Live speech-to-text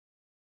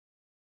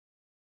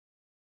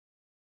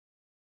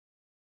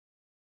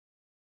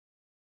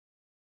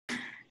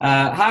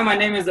Hi, my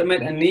name is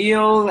Amit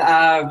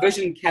Anil,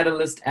 Vision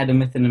Catalyst at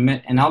Amit and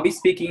Amit, and I'll be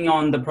speaking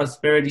on the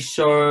Prosperity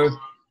Show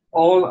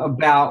all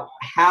about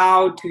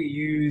how to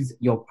use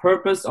your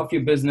purpose of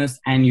your business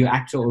and your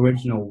actual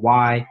original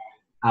why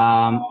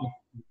um,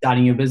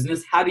 starting your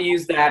business, how to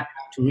use that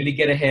to really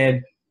get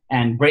ahead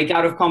and break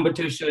out of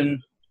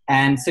competition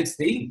and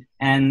succeed.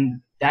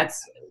 And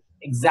that's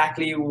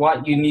exactly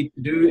what you need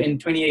to do in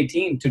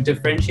 2018 to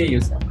differentiate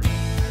yourself.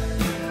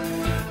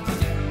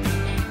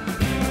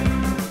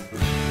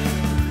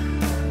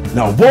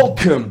 Now,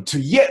 welcome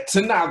to yet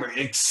another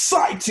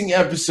exciting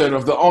episode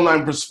of the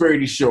Online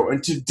Prosperity Show.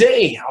 And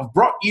today, I've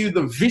brought you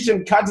the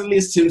Vision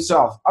Catalyst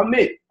himself,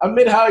 Amit.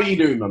 Amit, how are you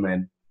doing, my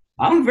man?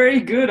 I'm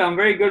very good.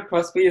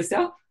 Prosper,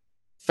 yourself?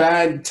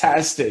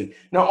 Fantastic.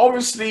 Now,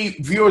 obviously,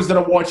 viewers that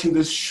are watching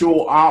this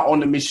show are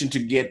on a mission to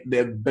get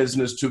their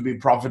business to be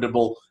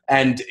profitable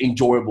and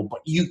enjoyable.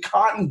 But you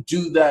can't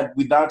do that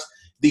without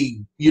the,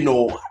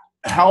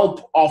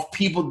 help of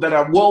people that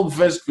are well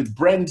versed with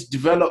brand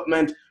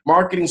development,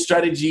 marketing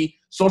strategy,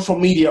 social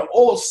media,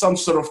 or some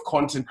sort of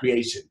content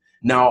creation.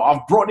 Now,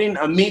 I've brought in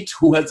Amit,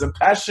 who has a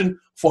passion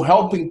for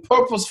helping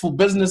purposeful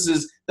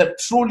businesses that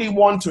truly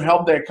want to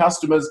help their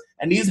customers.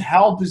 And his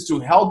help is to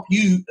help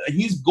you,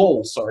 his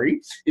goal,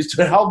 is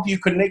to help you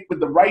connect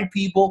with the right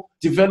people,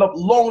 develop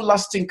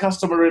long-lasting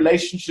customer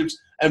relationships,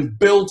 and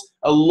build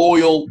a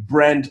loyal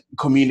brand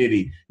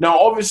community. Now,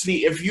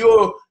 obviously, if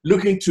you're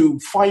looking to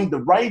find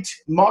the right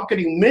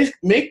marketing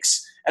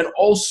mix and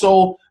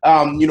also,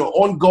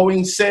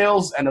 ongoing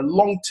sales and a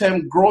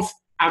long-term growth,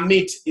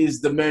 Amit is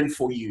the man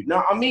for you.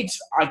 Now, Amit,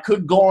 I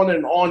could go on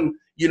and on,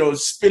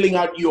 spilling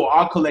out your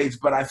accolades,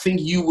 but I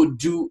think you would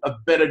do a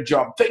better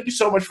job. Thank you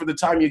so much for the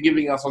time you're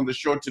giving us on the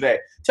show today.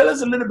 Tell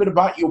us a little bit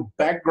about your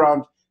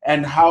background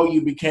and how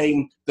you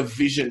became the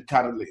Vision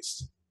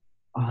Catalyst.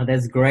 Oh,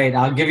 that's great.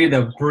 I'll give you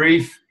the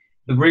brief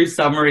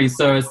summary.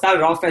 So I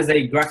started off as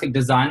a graphic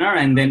designer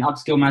and then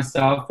upskill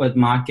myself with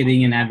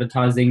marketing and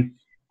advertising.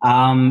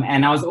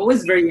 And I was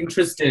always very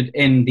interested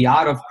in the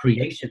art of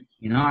creation.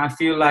 I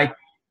feel like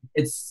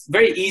it's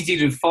very easy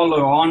to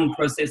follow on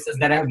processes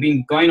that have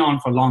been going on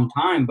for a long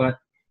time, but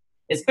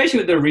especially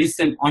with the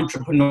recent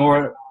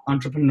entrepreneurial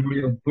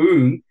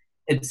boom,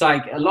 it's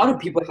like a lot of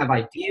people have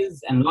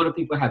ideas and a lot of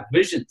people have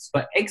visions,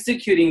 but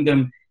executing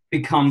them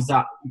becomes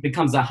a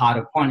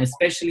harder point,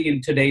 especially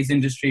in today's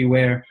industry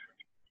where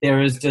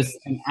there is just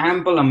an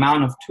ample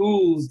amount of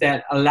tools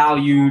that allow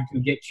you to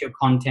get your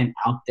content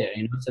out there.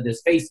 So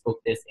there's Facebook,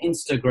 there's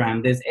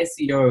Instagram, there's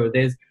SEO,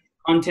 there's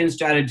content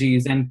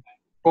strategies, and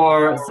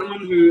for someone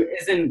who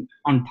isn't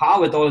on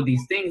par with all of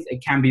these things,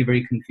 it can be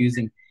very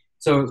confusing.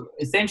 So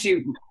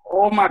essentially,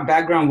 all my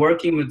background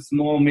working with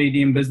small,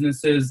 medium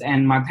businesses,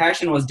 and my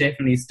passion was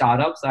definitely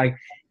startups. Like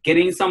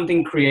getting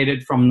something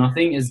created from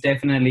nothing is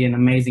definitely an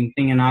amazing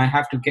thing. And I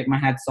have to get my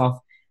hats off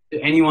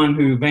to anyone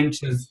who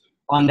ventures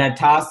on that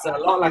task, a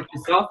lot like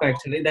yourself,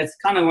 actually. That's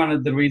kind of one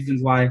of the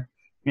reasons why,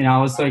 I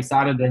was so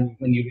excited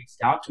when you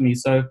reached out to me.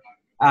 So,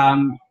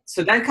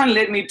 so that kind of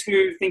led me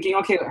to thinking,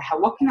 okay,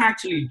 what can I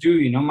actually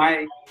do?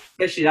 My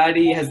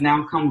specialty has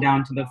now come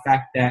down to the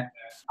fact that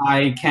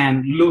I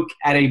can look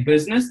at a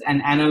business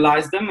and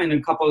analyze them in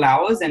a couple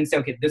hours and say,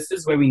 okay, this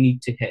is where we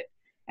need to hit.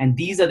 And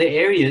these are the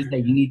areas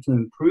that you need to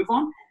improve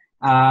on.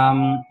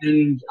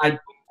 And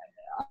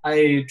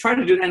I try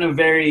to do that in a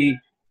very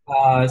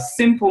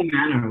simple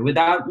manner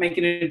without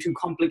making it too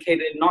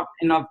complicated, not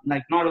a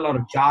lot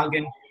of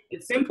jargon.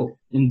 It's simple.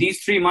 In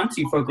these 3 months,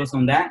 you focus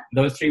on that.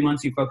 Those 3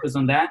 months, you focus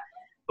on that.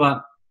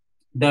 But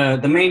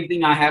the main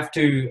thing I have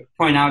to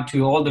point out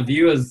to all the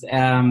viewers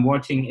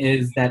watching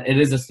is that it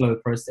is a slow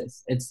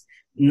process. It's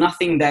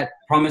nothing that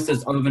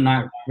promises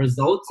overnight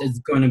results. It's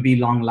going to be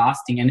long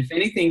lasting. And if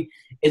anything,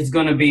 it's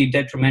going to be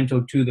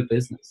detrimental to the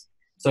business.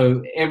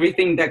 So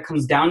everything that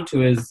comes down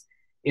to is,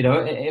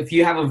 if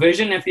you have a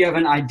vision, if you have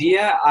an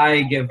idea,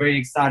 I get very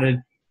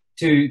excited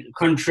to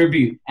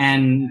contribute.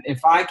 And if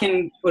I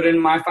can put in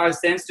my 5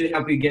 cents to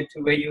help you get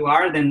to where you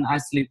are, then I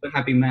sleep a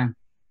happy man.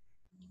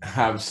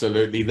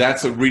 Absolutely.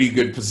 That's a really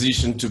good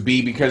position to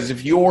be, because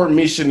if your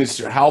mission is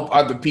to help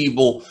other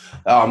people,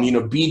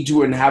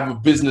 do and have a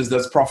business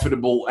that's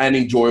profitable and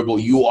enjoyable,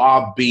 you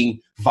are being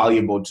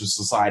valuable to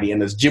society.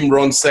 And as Jim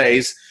Rohn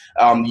says,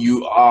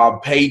 you are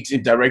paid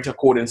in direct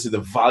accordance to the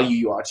value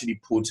you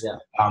actually put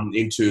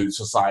into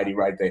society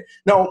right there.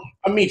 Now,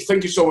 Amit,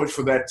 thank you so much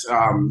for that,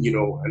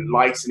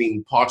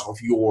 enlightening part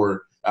of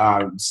your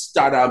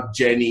startup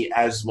journey,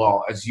 as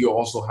well as you're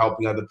also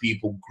helping other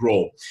people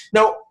grow.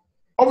 Now,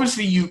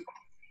 obviously, you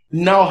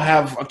now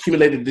have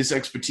accumulated this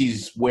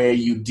expertise where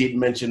you did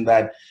mention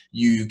that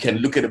you can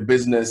look at a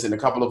business in a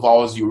couple of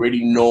hours, you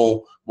already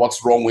know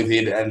what's wrong with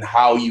it and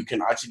how you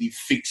can actually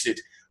fix it.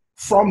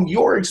 From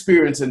your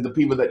experience and the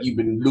people that you've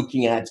been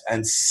looking at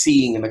and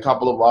seeing in a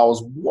couple of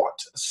hours, what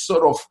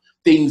sort of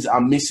things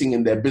are missing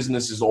in their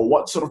businesses, or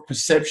what sort of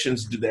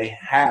perceptions do they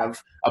have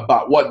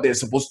about what they're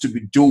supposed to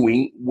be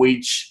doing,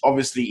 which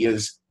obviously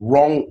is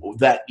wrong,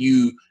 that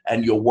you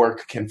and your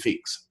work can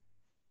fix?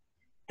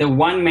 The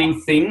one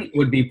main thing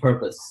would be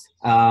purpose.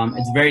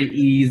 It's very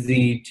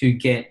easy to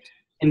get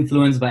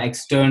influenced by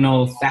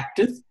external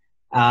factors.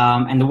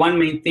 And the one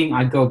main thing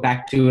I go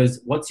back to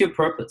is, what's your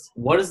purpose?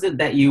 What is it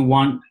that you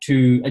want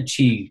to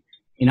achieve?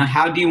 You know,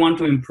 how do you want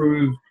to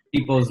improve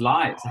people's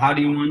lives? How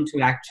do you want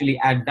to actually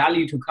add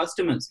value to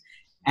customers?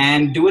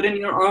 And do it in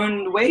your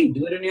own way,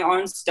 do it in your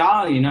own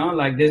style, you know,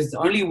 like there's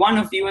only one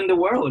of you in the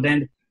world.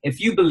 And if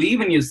you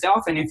believe in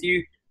yourself and if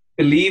you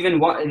believe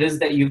in what it is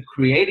that you're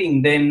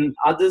creating, then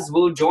others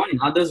will join,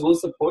 others will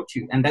support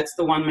you. And that's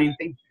the one main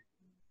thing.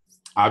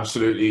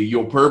 Absolutely.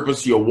 Your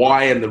purpose, your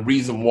why, and the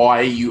reason why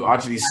you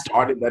actually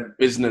started that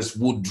business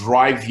would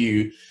drive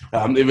you.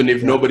 Even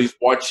if nobody's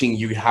watching,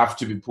 you have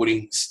to be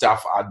putting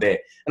stuff out there.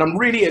 And I'm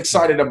really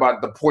excited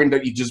about the point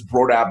that you just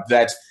brought up,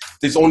 that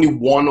there's only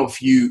one of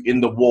you in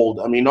the world.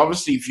 I mean,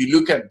 obviously, if you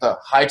look at the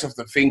height of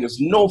the fingers,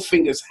 no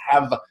fingers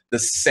have the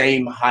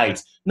same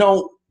height.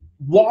 Now,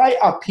 why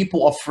are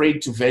people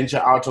afraid to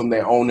venture out on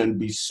their own and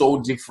be so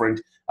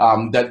different,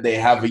 that they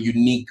have a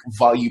unique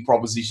value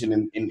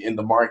proposition in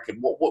the market?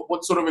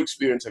 What sort of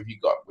experience have you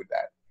got with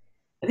that?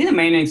 I think the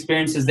main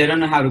experience is they don't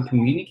know how to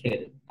communicate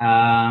it.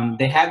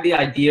 They have the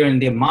idea in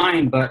their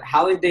mind, but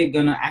how are they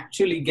going to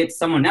actually get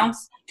someone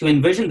else to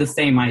envision the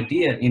same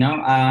idea? You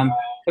know,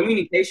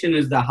 communication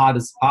is the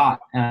hardest part,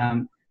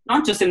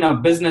 not just in a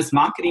business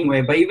marketing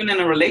way, but even in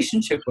a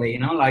relationship way, you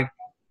know, like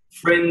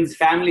friends,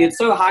 family. It's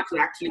so hard to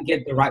actually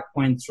get the right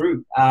point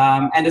through.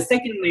 And the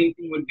second main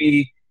thing would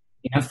be,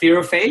 you know, fear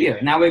of failure.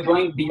 Now we're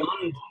going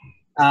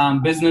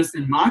beyond business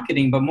and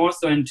marketing, but more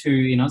so into,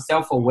 you know,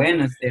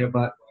 self-awareness there,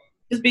 but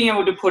just being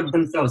able to put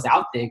themselves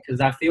out there, because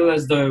I feel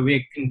as though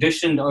we're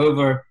conditioned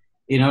over,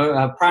 you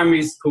know,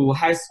 primary school,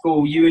 high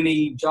school,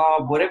 uni,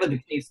 job, whatever the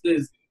case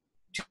is,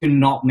 to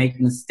not make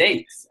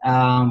mistakes.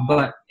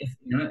 But if,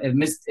 you know,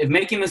 if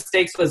making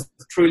mistakes was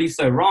truly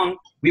so wrong,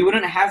 we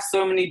wouldn't have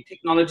so many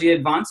technology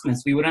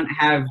advancements. We wouldn't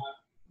have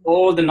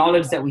all the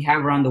knowledge that we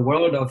have around the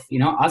world of, you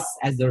know, us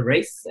as a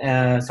race,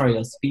 a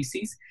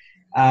species.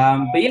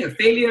 But yeah,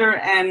 failure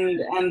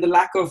and the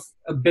lack of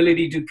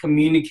ability to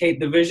communicate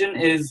the vision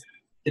is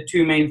the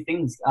two main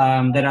things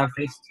that I've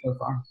faced so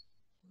far.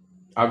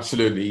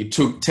 Absolutely. It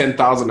took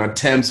 10,000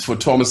 attempts for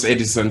Thomas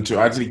Edison to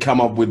actually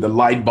come up with the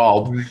light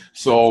bulb.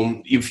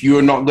 So if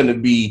you're not going to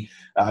be,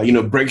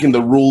 breaking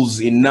the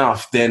rules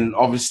enough, then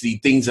obviously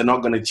things are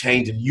not going to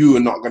change, and you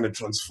are not going to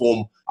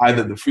transform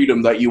either the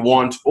freedom that you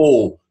want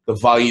or the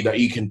value that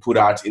you can put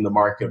out in the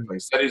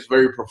marketplace. That is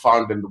very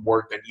profound in the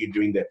work that you're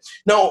doing there.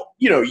 Now,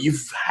 you know,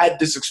 you've had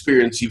this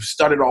experience. You've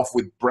started off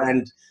with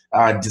brand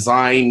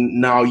design.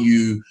 Now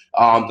you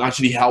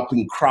actually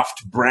helping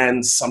craft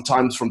brands,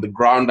 sometimes from the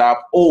ground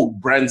up, or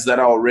brands that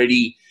are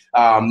already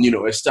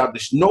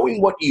established.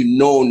 Knowing what you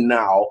know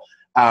now,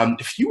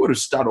 if you were to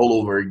start all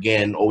over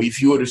again, or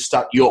if you were to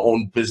start your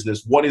own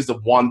business, what is the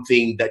one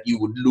thing that you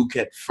would look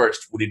at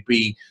first? Would it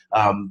be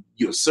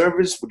your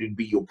service? Would it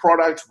be your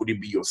product? Would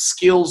it be your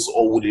skills?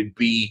 Or would it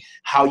be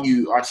how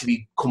you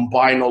actually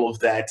combine all of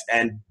that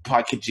and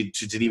package it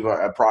to deliver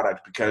a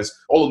product? Because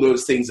all of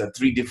those things are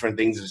three different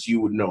things, as you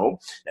would know.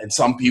 And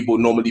some people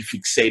normally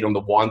fixate on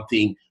the one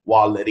thing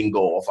while letting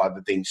go of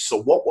other things.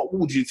 So what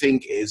would you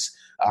think is,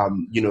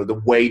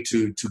 the way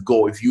to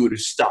go if you were to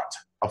start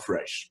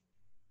afresh?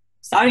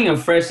 Starting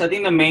afresh, I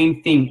think the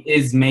main thing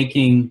is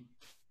making,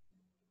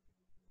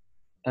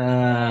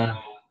 this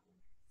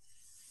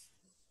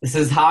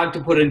is hard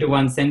to put into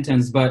one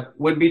sentence, but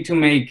would be to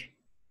make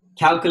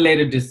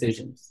calculated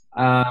decisions.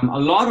 A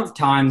lot of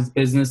times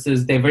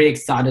businesses, they're very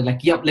excited,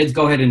 like, yep, let's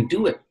go ahead and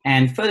do it.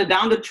 And further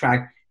down the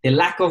track, the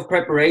lack of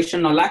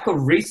preparation or lack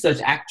of research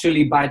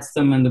actually bites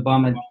them in the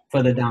bum and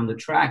further down the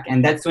track.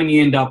 And that's when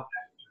you end up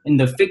in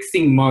the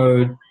fixing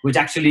mode, which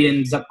actually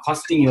ends up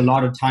costing you a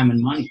lot of time and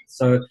money.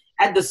 So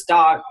at the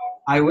start,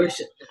 I wish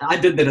I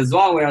did that as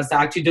well, where I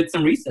actually did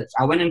some research.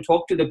 I went and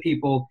talked to the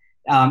people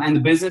and the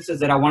businesses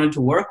that I wanted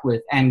to work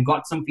with and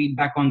got some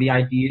feedback on the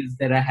ideas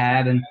that I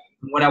had and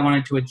what I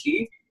wanted to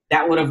achieve.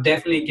 That would have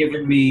definitely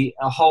given me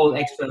a whole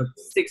extra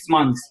 6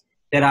 months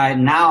that I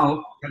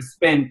now have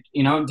spent,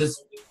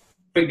 just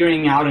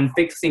figuring out and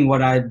fixing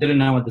what I didn't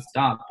know at the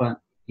start. But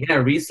yeah,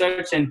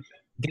 research and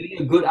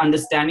getting a good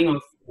understanding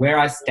of where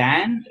I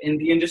stand in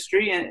the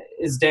industry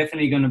is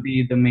definitely going to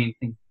be the main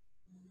thing.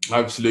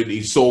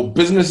 Absolutely. So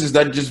businesses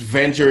that just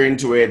venture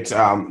into it,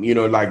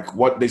 like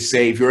what they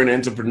say, if you're an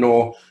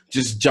entrepreneur,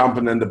 just jump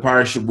and then the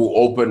parachute will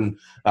open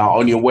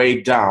on your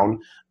way down.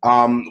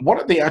 What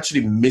are they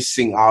actually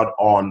missing out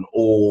on,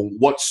 or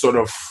what sort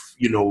of,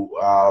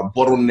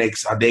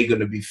 bottlenecks are they going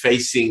to be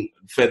facing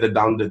further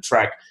down the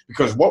track?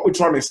 Because what we're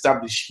trying to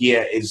establish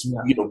here is,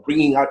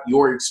 bringing out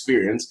your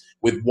experience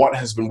with what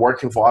has been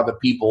working for other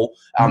people,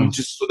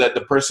 just so that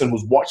the person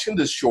who's watching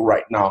this show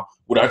right now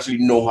would actually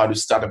know how to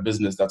start a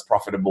business that's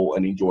profitable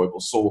and enjoyable.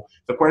 So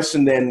the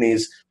question then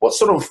is, what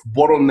sort of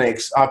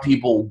bottlenecks are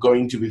people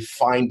going to be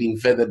finding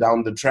further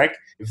down the track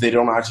if they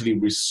don't actually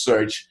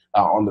research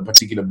on the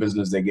particular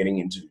business they're getting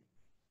into?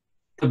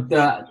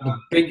 The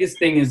biggest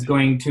thing is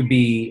going to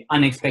be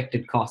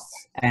unexpected costs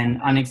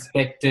and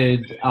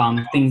unexpected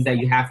things that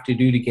you have to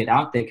do to get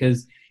out there.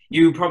 Because,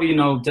 you probably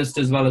know just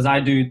as well as I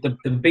do,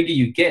 the bigger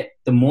you get,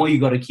 the more you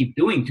got to keep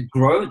doing to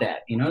grow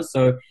that, you know?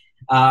 So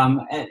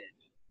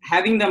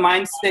having the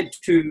mindset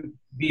to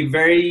be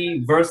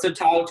very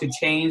versatile, to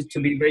change, to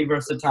be very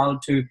versatile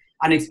to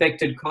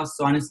unexpected costs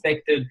or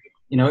unexpected,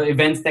 you know,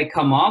 events that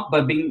come up,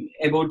 but being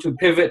able to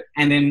pivot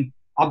and then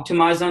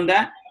optimize on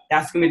that,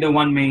 that's going to be the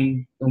one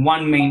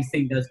main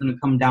thing that's going to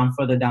come down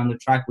further down the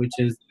track, which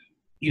is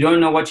you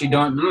don't know what you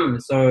don't know.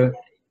 So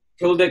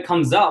till that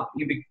comes up,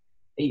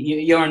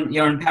 you're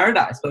in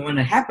paradise. But when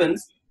it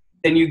happens,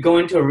 then you go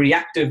into a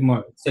reactive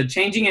mode. So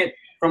changing it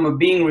from a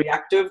being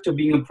reactive to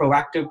being a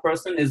proactive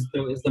person is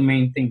the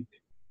main thing.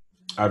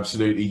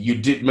 Absolutely. You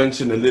did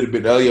mention a little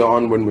bit earlier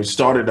on when we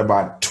started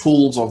about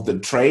tools of the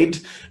trade.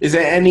 Is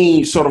there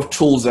any sort of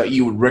tools that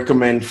you would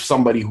recommend for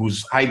somebody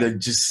who's either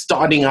just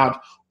starting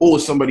out or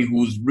somebody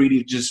who's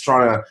really just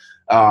trying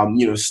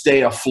to,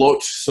 stay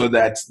afloat so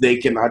that they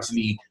can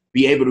actually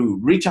be able to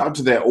reach out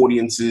to their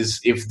audiences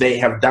if they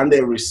have done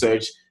their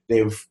research,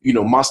 they've,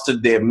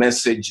 mastered their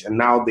message, and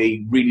now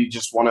they really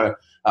just want to,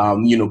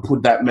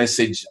 put that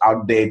message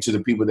out there to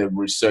the people they've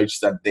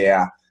researched that they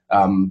are,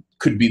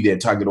 could be their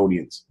target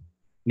audience?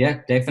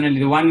 Yeah, definitely.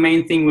 The one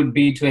main thing would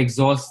be to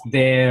exhaust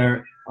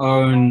their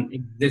own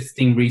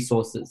existing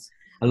resources.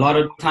 A lot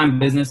of time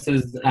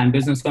businesses and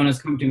business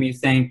owners come to me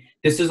saying,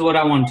 this is what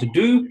I want to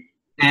do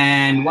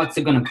and what's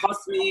it going to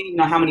cost me?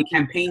 How many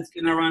campaigns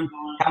can I run?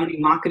 How many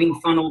marketing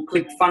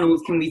click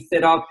funnels can we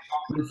set up?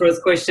 The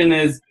first question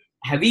is,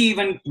 have you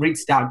even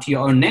reached out to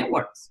your own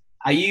networks?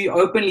 Are you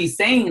openly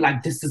saying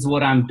like, this is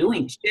what I'm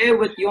doing? Share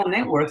with your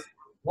networks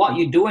what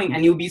you're doing,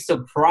 and you'll be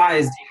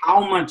surprised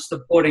how much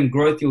support and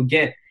growth you'll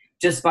get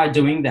just by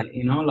doing that.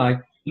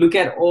 Look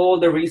at all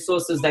the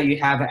resources that you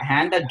have at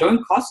hand that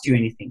don't cost you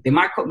anything. They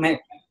might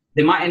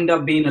end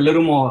up being a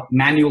little more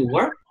manual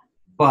work,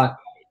 but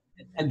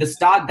at the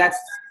start, that's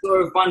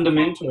so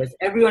fundamental. If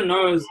everyone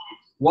knows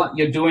what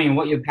you're doing and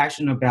what you're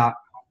passionate about,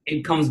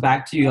 it comes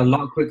back to you a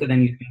lot quicker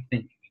than you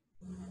think.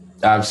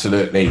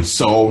 Absolutely.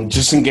 So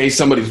just in case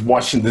somebody's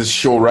watching this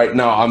show right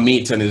now,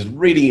 Amit, and is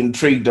really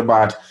intrigued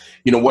about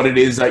what it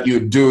is that you're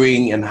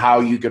doing and how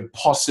you could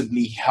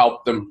possibly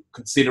help them,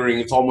 considering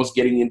it's almost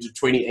getting into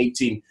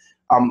 2018.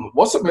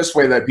 What's the best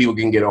way that people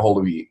can get a hold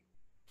of you?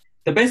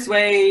 The best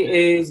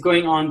way is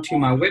going on to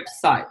my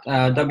website,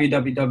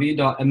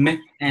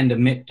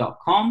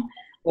 www.amitandamit.com,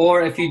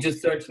 or if you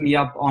just search me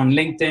up on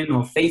LinkedIn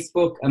or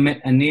Facebook,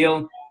 Amit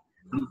Anil.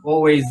 I'm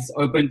always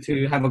open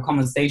to have a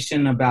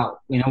conversation about,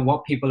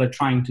 what people are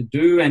trying to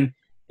do. And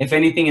if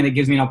anything, and it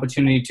gives me an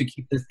opportunity to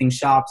keep this thing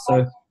sharp.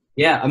 So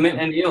yeah, Amit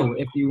Anil,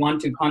 if you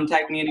want to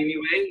contact me in any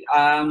way,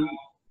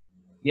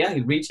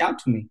 reach out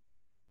to me.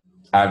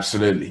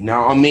 Absolutely.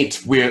 Now,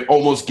 Amit, we're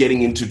almost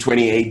getting into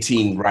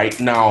 2018 right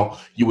now.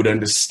 You would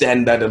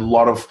understand that a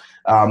lot of,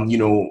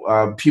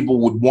 people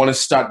would want to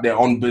start their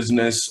own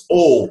business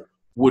or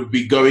would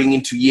be going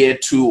into year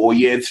 2 or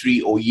year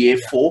 3 or year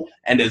 4.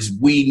 And as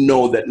we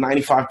know that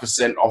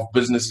 95% of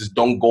businesses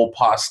don't go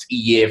past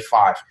year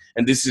 5.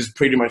 And this is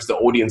pretty much the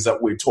audience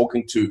that we're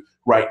talking to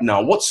right now.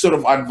 What sort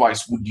of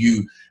advice would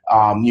you,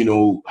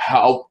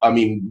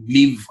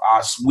 leave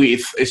us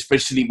with,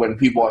 especially when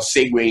people are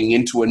segueing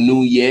into a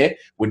new year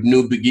with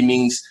new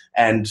beginnings,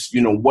 and,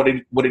 what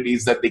it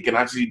is that they can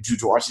actually do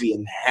to actually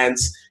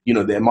enhance,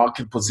 their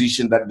market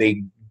position that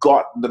they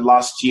got the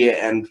last year,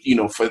 and,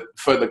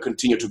 further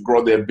continue to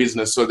grow their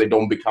business so they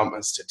don't become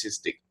a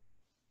statistic?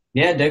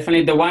 Yeah,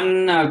 definitely. The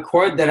one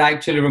quote that I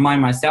actually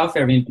remind myself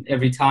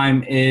every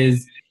time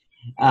is,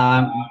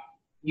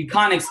 you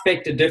can't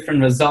expect a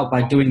different result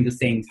by doing the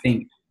same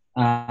thing.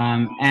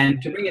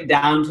 And to bring it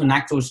down to an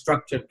actual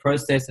structured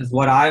process is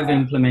what I've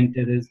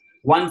implemented is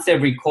once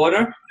every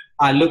quarter,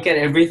 I look at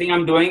everything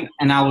I'm doing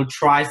and I will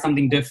try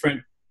something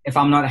different if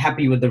I'm not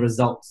happy with the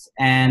results.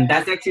 And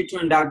that's actually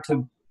turned out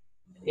to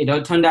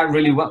work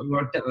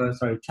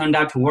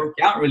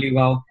out really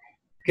well,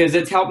 because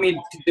it's helped me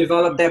to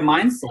develop that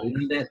mindset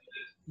that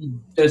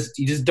you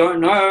just don't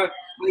know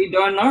what you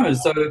don't know.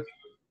 So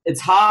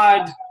it's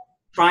hard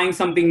trying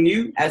something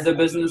new as a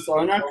business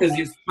owner because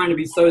you're trying to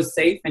be so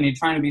safe and you're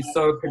trying to be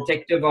so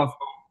protective of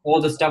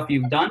all the stuff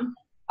you've done.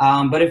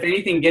 But if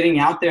anything, getting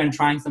out there and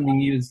trying something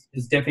new is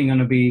definitely going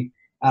to be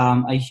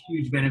a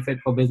huge benefit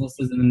for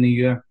businesses in the new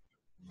year.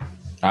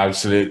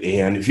 Absolutely.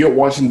 And if you're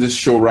watching this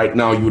show right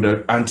now, you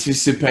would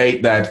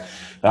anticipate that,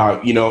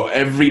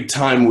 every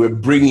time we're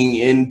bringing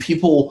in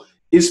people,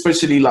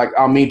 especially like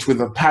Amit,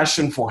 with a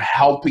passion for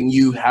helping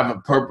you have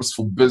a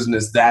purposeful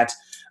business, that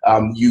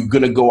you're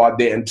going to go out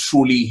there and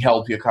truly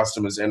help your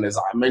customers. And as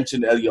I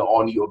mentioned earlier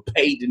on, you're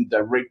paid in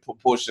direct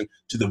proportion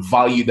to the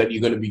value that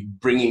you're going to be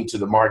bringing to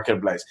the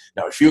marketplace.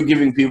 Now, if you're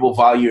giving people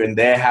value and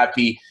they're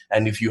happy,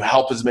 and if you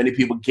help as many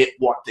people get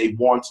what they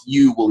want,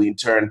 you will in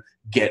turn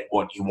get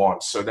what you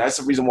want. So that's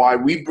the reason why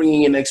we're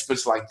bringing in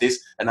experts like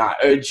this. And I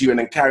urge you and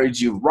encourage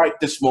you right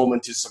this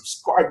moment to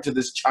subscribe to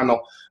this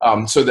channel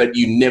so that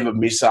you never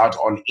miss out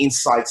on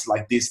insights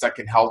like this that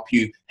can help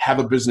you have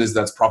a business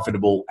that's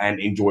profitable and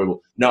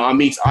enjoyable. Now,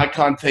 Amit, I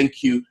can't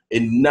thank you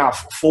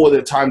enough for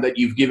the time that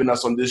you've given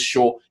us on this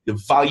show, the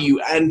value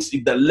and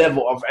the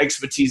level of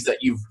expertise that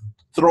you've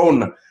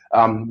thrown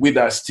with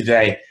us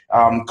today.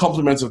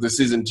 Compliments of the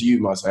season to you,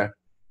 Masa.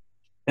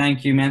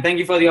 Thank you, man. Thank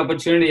you for the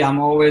opportunity. I'm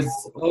always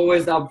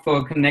up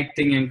for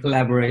connecting and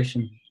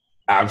collaboration.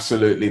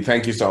 Absolutely.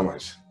 Thank you so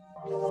much.